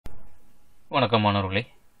வணக்கம் மாணவர்களே.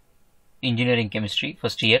 Engineering chemistry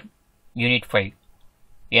first year unit 5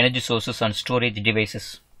 energy sources and storage devices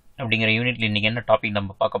அப்படிங்கிற யூனிட்ல இன்னைக்கு என்ன டாபிக்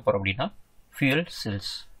நம்ம பார்க்க போறோம் அப்படின்னா fuel cells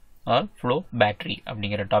R flow battery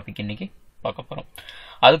அப்படிங்கிற டாபிக் இன்னைக்கு பார்க்க போறோம்.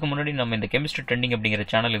 அதுக்கு முன்னாடி நம்ம இந்த கெமிஸ்ட்ரி ட்ரெண்டிங் அப்படிங்கிற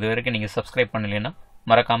சேனல் இது வரைக்கும் நீங்க சப்ஸ்கிரைப் பண்ணலைன்னா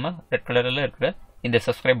மறக்காம ரெட் கலர்ல இருக்கிற இந்த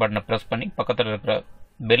சப்ஸ்கிரைப் பட்டனை பிரஸ் பண்ணி பக்கத்துல இருக்கிற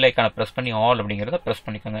பெல் ஐக்கானை பிரஸ் பண்ணி ஆல் அப்படிங்கறத பிரஸ்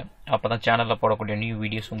பண்ணிக்கோங்க. அப்பதான் சேனல்ல போடக்கூடிய நியூ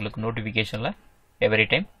வீடியோஸ் உங்களுக்கு நோட்டிபிகேஷன்ல எவ்ரி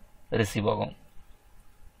டைம் receive ஆகும்.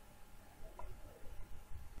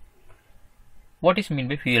 What is mean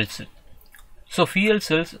by fuel cell? So fuel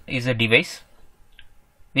cells is a device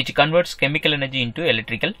which converts chemical energy into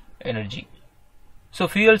electrical energy. So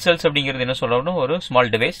fuel cells அப்படிங்கிறது என்ன சொல்றோம்னா ஒரு small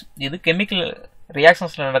device. இது chemical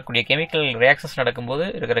reactions நடக்கக்கூடிய chemical reactions நடக்கும்போது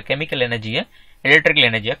இருக்கிற chemical energy-ய electrical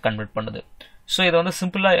energy-யா convert பண்ணுது. So இத வந்து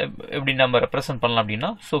சிம்பிளா எப்படி நம்ம ரெப்ரசன்ட் பண்ணலாம்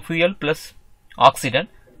அப்படின்னா so fuel plus oxygen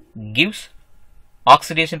gives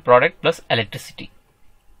oxidation product plus electricity.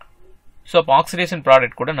 So oxidation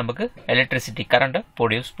product கூட நமக்கு electricity current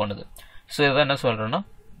produce பண்ணுது. So இத என்ன சொல்றோம்னா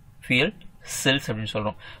fuel cells அப்படினு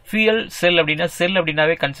சொல்றோம். fuel cell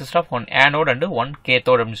அப்படினாவே consist of one anode and one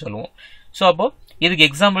cathode அப்படினு சொல்லுவோம். So அப்போ இதுக்கு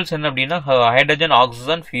எக்ஸாம்பிள்ஸ் என்ன அப்படினா hydrogen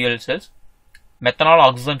oxygen fuel cells, methanol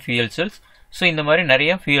oxygen fuel cells. So இந்த மாதிரி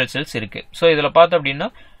நிறைய fuel cells இருக்கு. So இதல பார்த்த அப்படினா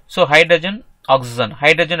so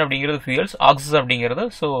hydrogen அப்படிங்கிறது fuels, oxygen அப்படிங்கிறது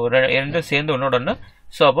so ரெண்டு சேர்ந்து ஒண்ணோட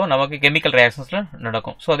so அப்போ நமக்கு chemical reactionsல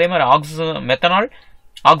நடக்கும். so அதே மாதிரி methanol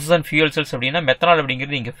oxygen fuel cells அப்படினா methanol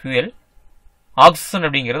அப்படிங்கிறது இங்க fuel, oxygen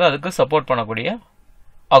அப்படிங்கிறது அதுக்கு சப்போர்ட் பண்ணக்கூடிய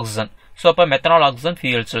oxygen. so அப்ப methanol oxygen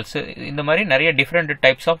fuel cells இந்த மாதிரி நிறைய டிஃபரண்ட்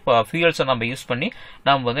டைப்ஸ் ஆஃப் fuels நம்ம யூஸ் பண்ணி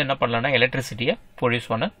நாம வந்து என்ன பண்ணலாம்னா எலக்ட்ரிசிட்டியை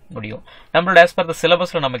ப்ரொடியூஸ் பண்ண முடியும். நம்மளோட as per the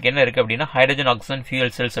syllabusல நமக்கு என்ன இருக்கு அப்படினா hydrogen oxygen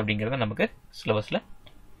fuel cells அப்படிங்கிறது நமக்கு சிலபஸ்ல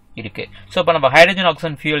இருக்கு. சோ அப்ப நம்ம ஹைட்ரஜன்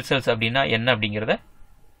ஆக்சிஜன் ஃபியூயல் செல்ஸ் அப்படினா என்ன அப்படிங்கறத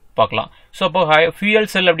பார்க்கலாம். சோ அப்போ ஃபியூயல்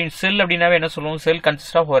செல் அப்படினாவே என்ன சொல்லுவோம் செல்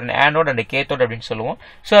கன்சிஸ்ட் ஆஃப் ஒரு ஆனோட் அண்ட் கேத்தோட் அப்படினு சொல்லுவோம்.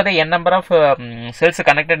 சோ அதை n number of cells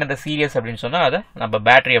connected in the series அப்படினு சொன்னா அத நம்ம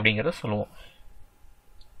பேட்டரி அப்படிங்கறத சொல்லுவோம்.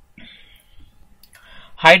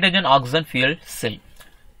 Hydrogen oxygen fuel cell.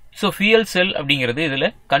 So fuel cell அப்படிங்கிறது இதுல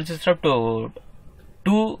consist of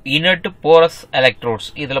two inert porous electrodes.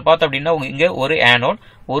 இதுல பார்த்த அப்படினா இங்க ஒரு anode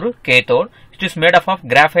ஒரு cathode. It is made up of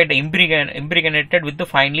graphite impregnated with the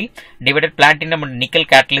finely divided platinum and nickel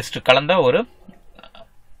catalyst கலந்த ஒரு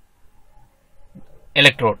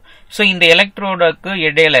electrode. So இந்த electrodeக்கு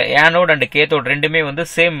இடையில anode and cathode ரெண்டுமே வந்து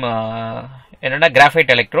சேம் என்னன்னா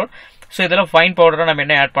graphite electrode. So இதெல்லாம் ஃபைன் பவுடரா நம்ம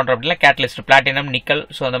என்ன ஆட் பண்றோம் அப்படினா கேட்டலிஸ்ட் பிளாட்டினம் நிக்கல்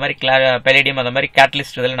சோ அந்த மாதிரி பெரிடியம் அந்த மாதிரி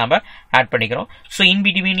கேட்டலிஸ்ட் இதெல்லாம் நம்ம ஆட் பண்ணிக்கிறோம். சோ இன்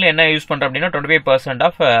பிட்வீன்ல என்ன யூஸ் பண்றோம் அப்படினா 25%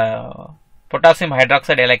 ஆஃப் பொட்டாசியம்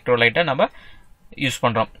ஹைட்ராக்சைடு எலக்ட்ரோலைட்டை நம்ம யூஸ்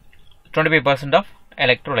பண்றோம். 25% ஆஃப்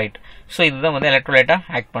எலக்ட்ரோலைட். சோ இதுதான் வந்து எலக்ட்ரோலைட்டா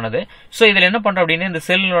ஆக்ட் பண்ணுது. சோ இதுல என்ன பண்றோம் அப்படினா இந்த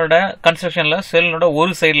செல்லோட கன்ஸ்ட்ரக்ஷன்ல செல்லோட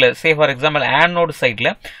ஒரு சைடுல சே ஃபார் எக்ஸாம்பிள் ஆனோட் சைடுல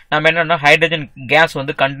நாம என்னன்னா ஹைட்ரஜன் கேஸ்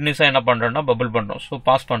வந்து கண்டினியூஸா என்ன பண்றோம்னா பபிள் பண்றோம். சோ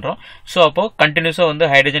பாஸ் பண்றோம். சோ அப்போ கண்டினியூஸா வந்து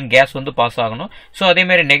ஹைட்ரஜன் கேஸ் வந்து பாஸ் ஆகணும். சோ அதே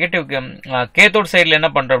மாதிரி நெகட்டிவ் கேத்தோட் சைடுல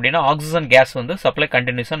என்ன பண்றோம் அப்படினா ஆக்சிஜன் கேஸ் வந்து சப்ளை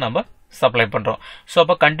கண்டினியூஸா நம்ம சப்ளை பண்றோம். சோ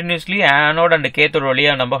அப்ப கண்டினியூஸ்லி ஆனோட் அண்ட் கேத்தோட்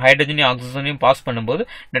வழியா நம்ம ஹைட்ரஜனையும் ஆக்சிஜனையும் பாஸ் பண்ணும்போது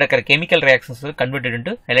நடக்கிற chemical reactions converted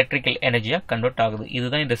into electrical எனர்ஜியா கன்வெர்ட் ஆகுது.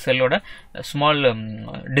 இதுதான் இந்த செல்லோட ஸ்மால்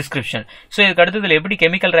டிஸ்கிரிப்ஷன். சோ இதுக்கு அடுத்ததுல எப்படி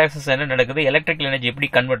கெமிக்கல் ரியாக்ஷன்ஸ் என்ன நடக்குது எலக்ட்ரிக்கல் எனர்ஜி எப்படி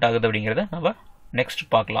கன்வெர்ட் ஆகுது அப்படிங்கறத நம்ம நெக்ஸ்ட்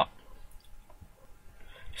பார்க்கலாம்.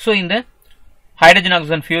 சோ இந்த ஹைட்ரஜன்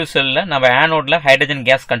ஆக்சிஜன் ஃபியூல் செல்ல நம்ம ஆனோட்ல ஹைட்ரஜன்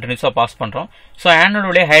கேஸ் கண்டினியூஸா பாஸ் பண்றோம். சோ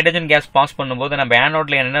ஆனோட்ல ஹைட்ரஜன் கேஸ் பாஸ் பண்ணும்போது நம்ம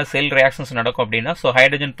ஆனோட்ல என்ன செல் ரியாக்ஷன்ஸ் நடக்கும் அப்படினா சோ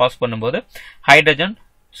ஹைட்ரஜன் பாஸ் பண்ணும்போது ஹைட்ரஜன்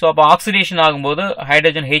சோ அப்ப ஆக்சிடேஷன் ஆகும்போது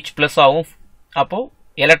ஹைட்ரஜன் H+ ஆகும். அப்போ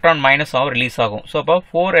எலக்ட்ரான் மைனஸ் ஆகும் ரிலீஸ் ஆகும். சோ அப்ப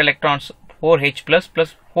 4 எலக்ட்ரான்ஸ் 4H+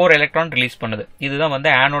 + 4 எலக்ட்ரான் ரிலீஸ் பண்ணுது. இதுதான் வந்து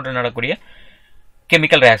ஆனோட்ல நடக்கக்கூடிய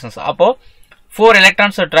கெமிக்கல் ரியாக்ஷன்ஸ். அப்போ 4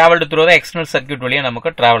 electrons are traveled through the external circuit வழியா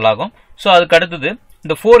நமக்கு travel ஆகும். சோ அதுக்கு அடுத்து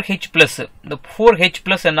இந்த 4H+ இந்த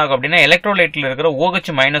 4H+ என்ன ஆகும் அப்படினா எலக்ட்ரோலைட்ல இருக்கிற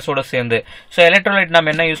OH- ஓட சேர்ந்து சோ எலக்ட்ரோலைட் நாம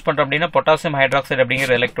என்ன யூஸ் பண்றோம் அப்படினா பொட்டாசியம் ஹைட்ராக்சைடு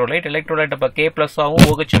அப்படிங்கிற எலக்ட்ரோலைட் அப்ப K+ ஆவும்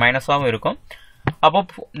OH- ஆவும் இருக்கும். அப்போ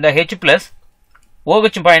இந்த H+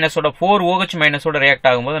 OH- ஓட 4 OH- ஓட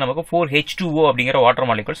ரியாக்ட் ஆகும்போது நமக்கு 4H2O அப்படிங்கிற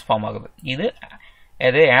வாட்டர் மாலிக்யூல்ஸ் ஃபார்ம் ஆகுது.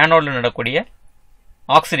 இது ஆனோட்ல நடக்கக்கூடிய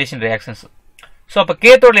ஆக்சிடேஷன் ரியாக்ஷன்ஸ். சோ அப்ப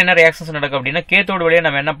கேத்தோட்ல என்ன ரியாக்ஷன்ஸ் நடக்கும் அப்படினா கேத்தோட் வழியா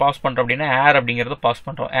நம்ம என்ன பாஸ் பண்றோம் அப்படினா ஏர் அப்படிங்கறது பாஸ்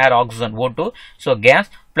பண்றோம். ஏர் oxygen O2 so case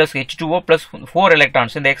plus H2O plus 4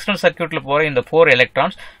 electrons இந்த எக்ஸ்டர்னல் சர்க்யூட்ல போற இந்த 4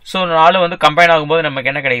 electrons சோ நாலு வந்து கம்பைன் ஆகும்போது நமக்கு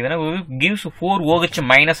என்ன கிடைக்குதுன்னா gives 4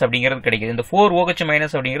 OH- அப்படிங்கிறது கிடைக்குது. இந்த 4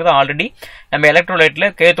 OH- அப்படிங்கிறது ஆல்ரெடி நம்ம எலக்ட்ரோலைட்ல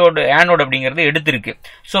கேத்தோட் ஆனோட் அப்படிங்கிறது எடுத்துருக்கு.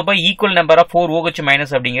 சோ அப்ப ஈக்குவல் நம்பர் ஆஃப் 4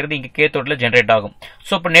 OH- அப்படிங்கிறது இங்க கேத்தோட்ல ஜெனரேட் ஆகும்.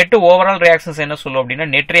 சோ அப்ப நெட் ஓவரால் ரியாக்ஷன்ஸ் என்ன சொல்லுவோம் அப்படினா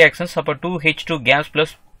நெட் ரியாக்ஷன்ஸ் அப்ப 2H2 gas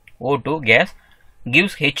plus O2 gas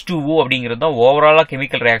gives H2O அப்படிங்கிறது தான் ஓவராலாக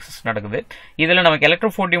கெமிக்கல் ரியாக்ஷன்ஸ் நடக்குது. இதில் நமக்கு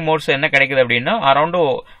எலக்ட்ரோஃபோர்டிவ் மோட்ஸ் என்ன கிடைக்குது அப்படின்னா அரௌண்ட்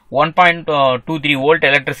 1.23 வோல்ட்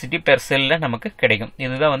எலக்ட்ரிசிட்டி பெர் செல்லில் நமக்கு கிடைக்கும்.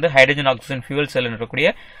 இதுதான் வந்து ஹைட்ரஜன் ஆக்சிஜன் ஃபியூவல் செல்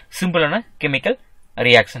இருக்கக்கூடிய சிம்பிளான கெமிக்கல்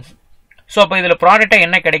ரியாக்ஷன்ஸ். ஸோ அப்போ இதில் ப்ராடக்டாக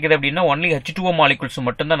என்ன கிடைக்குது அப்படின்னா ஒன்லி H2O மாலிகுல்ஸ்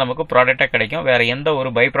மட்டும்தான் நமக்கு ப்ராடக்டாக கிடைக்கும். வேறு எந்த ஒரு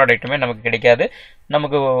பை ப்ராடக்ட்டுமே நமக்கு கிடைக்காது.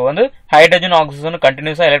 நமக்கு வந்து ஹைட்ரஜன் ஆக்சிஜன்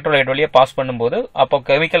கண்டினியூஸாக எலக்ட்ரோலைட் வழியாக பாஸ் பண்ணும்போது அப்போ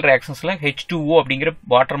கெமிக்கல் ரியாக்ஷன்ஸில் H2O அப்படிங்கிற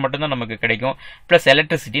வாட்டர் மட்டும்தான் நமக்கு கிடைக்கும், ப்ளஸ்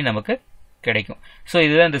எலக்ட்ரிசிட்டி நமக்கு கிடைக்கும். ஸோ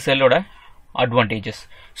இதுதான் இந்த செல்லோட அட்வான்டேஜஸ்.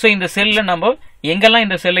 ஸோ இந்த செல்லில் நம்ம எங்கெல்லாம்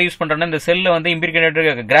இந்த செல்லை யூஸ் பண்ணுறோம்னா இந்த செல்லில் வந்து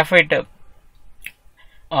இம்பிரிகேட்டட் கிராஃபைட்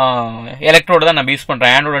எலக்ட்ரோடு தான் நம்ம யூஸ்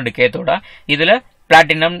பண்ணுறோம், ஆனோட் அண்ட் கேத்தோட. இதில்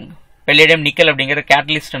பிளாட்டினம், பெல்லேடியம், நிக்கல் அப்படிங்கிற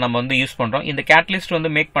கேட்டலிஸ்ட் நம்ம வந்து யூஸ் பண்ணுறோம். இந்த கேட்டலிஸ்ட் வந்து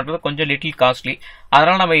மேக் பண்ணுறது கொஞ்சம் லிட்டில் காஸ்ட்லி.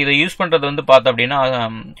 அதனால் நம்ம இதை யூஸ் பண்ணுறது வந்து பார்த்தோம் அப்படின்னா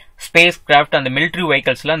ஸ்பேஸ் கிராஃப்ட் அந்த மிலிட்ரி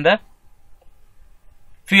வெஹிக்கல்ஸில் அந்த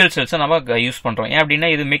ஃபியூல் செல்ஸை நம்ம யூஸ் பண்ணுறோம். ஏன் அப்படின்னா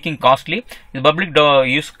இது மேக்கிங் காஸ்ட்லி, இது பப்ளிக்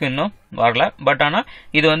யூஸ்க்கு இன்னும் வரல. பட் ஆனால்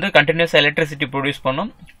இது வந்து கண்டினியூஸ் எலக்ட்ரிசிட்டி ப்ரொடியூஸ்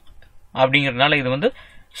பண்ணும் அப்படிங்கிறதுனால இது வந்து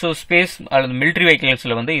ஸோ ஸ்பேஸ் அல்லது மிலிட்ரி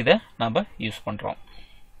வெஹிக்கல்ஸில் வந்து இதை நம்ம யூஸ் பண்ணுறோம்.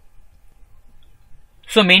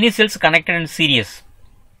 So many cells connected in serious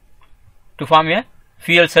to form a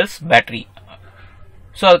fuel cells battery.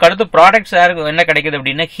 So அதுக்கு அடுத்து ப்ராடக்ட்ஸ் என்ன கிடைக்குது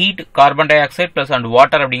அப்படின்னா heat, carbon di oxide plus and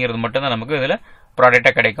water அப்படிங்கிறது மட்டும் தான் நமக்கு இதில்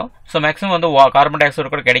ப்ராடக்டாக கிடைக்கும். ஸோ மேக்ஸிமம் வந்து கார்பன் டை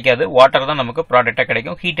ஆக்சைடு கூட கிடைக்காது, வாட்டர் தான் நமக்கு ப்ராடக்டாக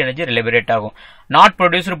கிடைக்கும். ஹீட் எனர்ஜி லிபரேட் ஆகும். Not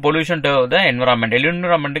produced pollution to the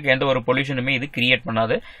என்விரான்மெண்ட்டுக்கு எந்த ஒரு பொல்யூஷனுமே இது கிரியேட்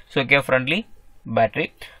பண்ணாது. So care friendly battery.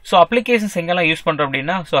 So applications எங்கெல்லாம் யூஸ் பண்ணுறோம்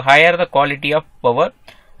அப்படின்னா so higher the quality of power,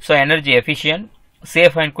 so energy efficient,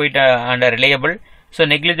 safe and quick and reliable, so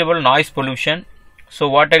negligible noise pollution, so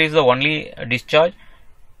water is the only discharge,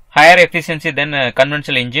 higher efficiency than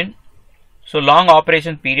conventional engine, so long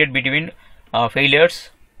operation period between failures,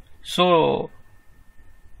 so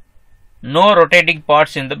no rotating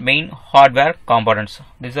parts in the main hardware components.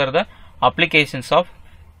 These are the applications of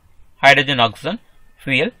hydrogen oxygen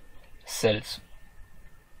fuel cells.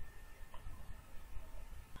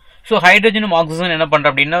 So ஹைட்ரஜனும் oxygen என்ன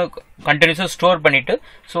பண்ணுறோம் அப்படின்னா கண்டினியூஸாக store பண்ணிட்டு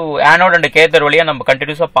so anode and கேத்தர் வழியாக நம்ம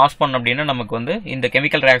கண்டினியூஸாக pass பண்ணோம் அப்படின்னா நமக்கு வந்து இந்த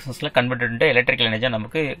கெமிக்கல் ரியாக்ஷன்ஸில் கன்வெர்ட் எலக்ட்ரிக்கல் எனர்ஜியாக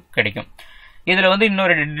நமக்கு கிடைக்கும். இதில் வந்து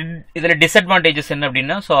இன்னொரு இதில் டிஸ்அட்வான்டேஜஸ் என்ன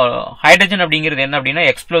அப்படின்னா ஸோ ஹைட்ரஜன் அப்படிங்கிறது என்ன அப்படின்னா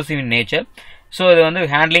எக்ஸ்ப்ளோசிவ் இன் நேச்சர். ஸோ இது வந்து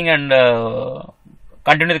handling and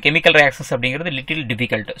continue chemical reactions அப்படிங்கிறது லிட்டில்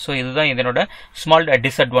டிஃபிகல்ட். ஸோ இதுதான் இதனோட ஸ்மால்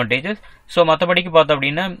டிஸ்அட்வான்டேஜஸ். ஸோ மற்றபடிக்கு பார்த்தோம்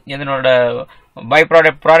அப்படின்னா இதனோட பை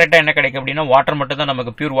ப்ராடக்டாக என்ன கிடைக்கும் அப்படின்னா வாட்டர் மட்டும் தான்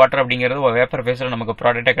நமக்கு பியூர் வாட்டர் அப்படிங்கிறது வேப்பர் ஃபேஸில் நமக்கு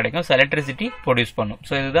ப்ராடக்டாக கிடைக்கும். ஸோ எலக்ட்ரிசிட்டி ப்ரொடியூஸ் பண்ணும்.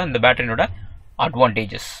 ஸோ இதுதான் இந்த பேட்டரியோட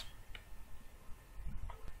அட்வான்டேஜஸ்.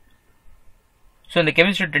 ஸோ இந்த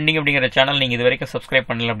கெமிஸ்ட்ரி ட்ரெண்டிங் அப்படிங்கிற சேனல் நீங்கள் இது வரைக்கும் சப்ஸ்கிரைப்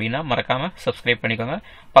பண்ணல அப்படின்னா மறக்காமல் சப்ஸ்கிரைப் பண்ணிக்கோங்க.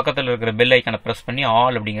 பக்கத்தில் இருக்கிற பெல் ஐக்கானை ப்ரெஸ் பண்ணி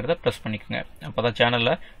ஆல் அப்படிங்கிறத ப்ரெஸ் பண்ணிக்கோங்க. அப்போ தான்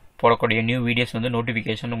சேனலில் போடக்கூடிய நியூ வீடியோஸ் வந்து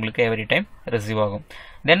நோட்டிஃபிகேஷன் உங்களுக்கு எவ்ரி டைம் ரிசீவ் ஆகும்.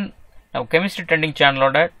 தென் கெமிஸ்ட்ரி ட்ரெண்டிங்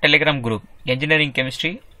சேனலோட Telegram group engineering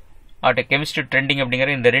chemistry chemistry trending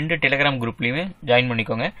அப்படிங்கிற இந்த 2 டெலிகிராம் குரூப்லையுமே ஜாயின்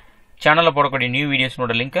பண்ணிக்கோங்க. சேனலில் போடக்கூடிய நியூ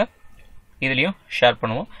வீடியோஸோட லிங்க்கை இதுலேயும் ஷேர்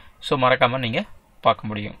பண்ணுவோம். ஸோ மறக்காமல் நீங்கள் பார்க்க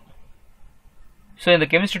முடியும். ஸோ இந்த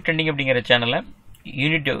கெமிஸ்ட்ரி ட்ரெண்டிங் அப்படிங்கிற சேனலில்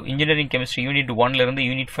இன்ஜினியரிங் கெமிஸ்ட்ரி யூனிட் 1லேருந்து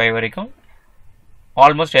யூனிட் 5 வரைக்கும்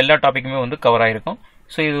ஆல்மோஸ்ட் எல்லா டாப்பிக்குமே வந்து கவர் ஆகிருக்கும்.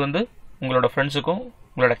 ஸோ இது வந்து உங்களோட ஃப்ரெண்ட்ஸுக்கும்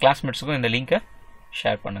உங்களோட கிளாஸ்மேட்ஸுக்கும் இந்த லிங்கை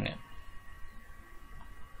ஷேர் பண்ணுங்கள்.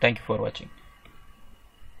 தேங்க்யூ ஃபார் வாட்சிங்.